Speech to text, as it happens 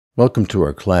Welcome to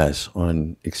our class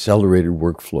on accelerated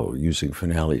workflow using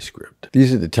Finale script.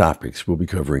 These are the topics we'll be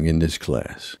covering in this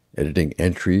class: editing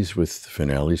entries with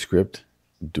Finale script,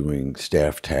 doing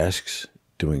staff tasks,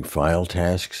 doing file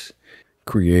tasks,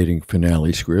 creating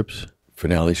Finale scripts,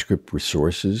 Finale script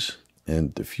resources,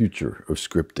 and the future of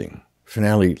scripting.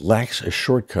 Finale lacks a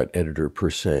shortcut editor per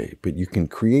se, but you can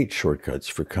create shortcuts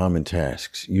for common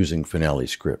tasks using Finale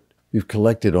script. We've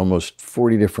collected almost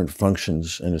 40 different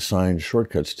functions and assigned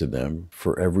shortcuts to them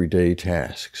for everyday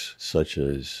tasks, such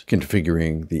as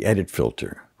configuring the edit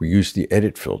filter. We use the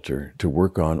edit filter to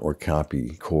work on or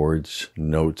copy chords,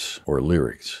 notes, or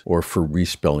lyrics, or for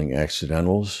respelling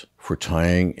accidentals, for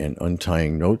tying and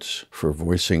untying notes, for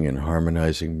voicing and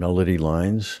harmonizing melody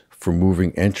lines, for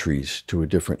moving entries to a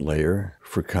different layer,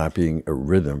 for copying a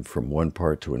rhythm from one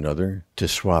part to another, to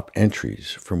swap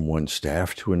entries from one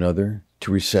staff to another,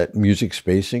 to reset music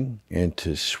spacing, and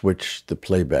to switch the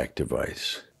playback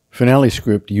device. Finale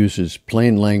script uses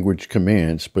plain language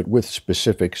commands, but with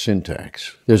specific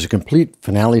syntax. There's a complete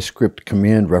Finale script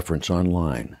command reference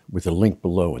online, with a link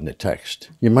below in the text.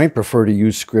 You might prefer to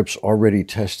use scripts already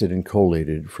tested and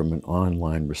collated from an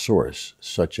online resource,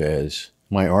 such as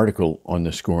my article on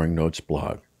the Scoring Notes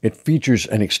blog. It features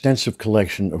an extensive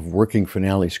collection of working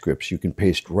Finale scripts you can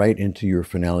paste right into your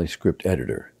Finale script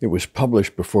editor. It was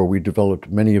published before we developed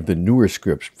many of the newer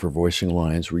scripts for voicing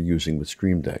lines we're using with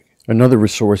Stream Deck. Another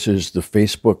resource is the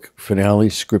Facebook Finale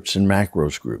Scripts and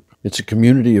Macros group. It's a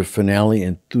community of Finale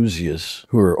enthusiasts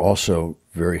who are also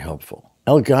very helpful.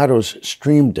 Elgato's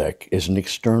Stream Deck is an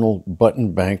external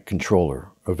button bank controller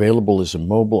available as a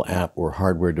mobile app or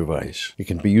hardware device. It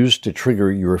can be used to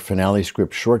trigger your Finale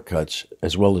script shortcuts,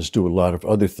 as well as do a lot of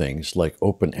other things like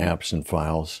open apps and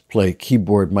files, play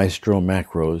Keyboard Maestro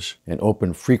macros, and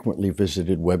open frequently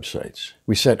visited websites.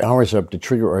 We set ours up to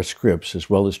trigger our scripts as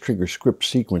well as trigger script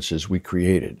sequences we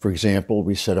created. For example,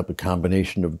 we set up a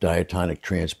combination of diatonic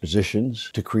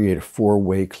transpositions to create a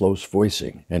four-way close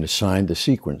voicing and assign the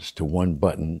sequence to one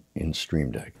button in Stream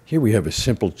Deck. Here we have a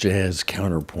simple jazz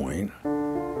counterpoint.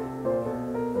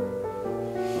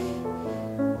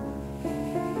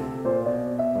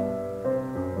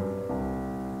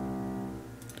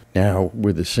 Now,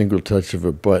 with a single touch of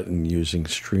a button using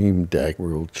Stream Deck,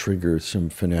 we'll trigger some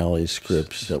Finale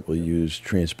scripts that will use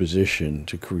transposition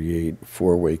to create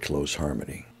four-way close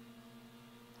harmony.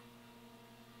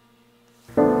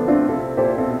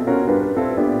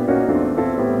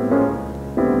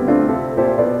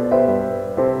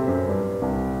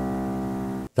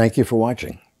 Thank you for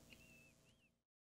watching.